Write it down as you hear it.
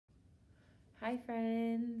Hi,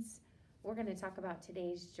 friends. We're going to talk about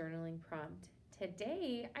today's journaling prompt.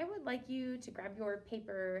 Today, I would like you to grab your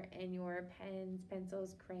paper and your pens,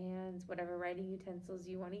 pencils, crayons, whatever writing utensils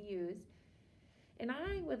you want to use. And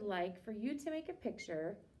I would like for you to make a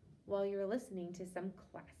picture while you're listening to some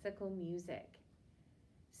classical music.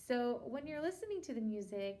 So, when you're listening to the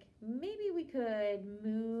music, maybe we could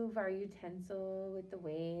move our utensil with the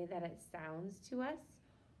way that it sounds to us.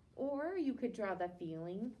 Or you could draw the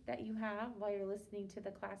feeling that you have while you're listening to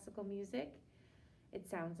the classical music. It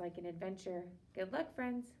sounds like an adventure. Good luck,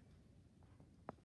 friends.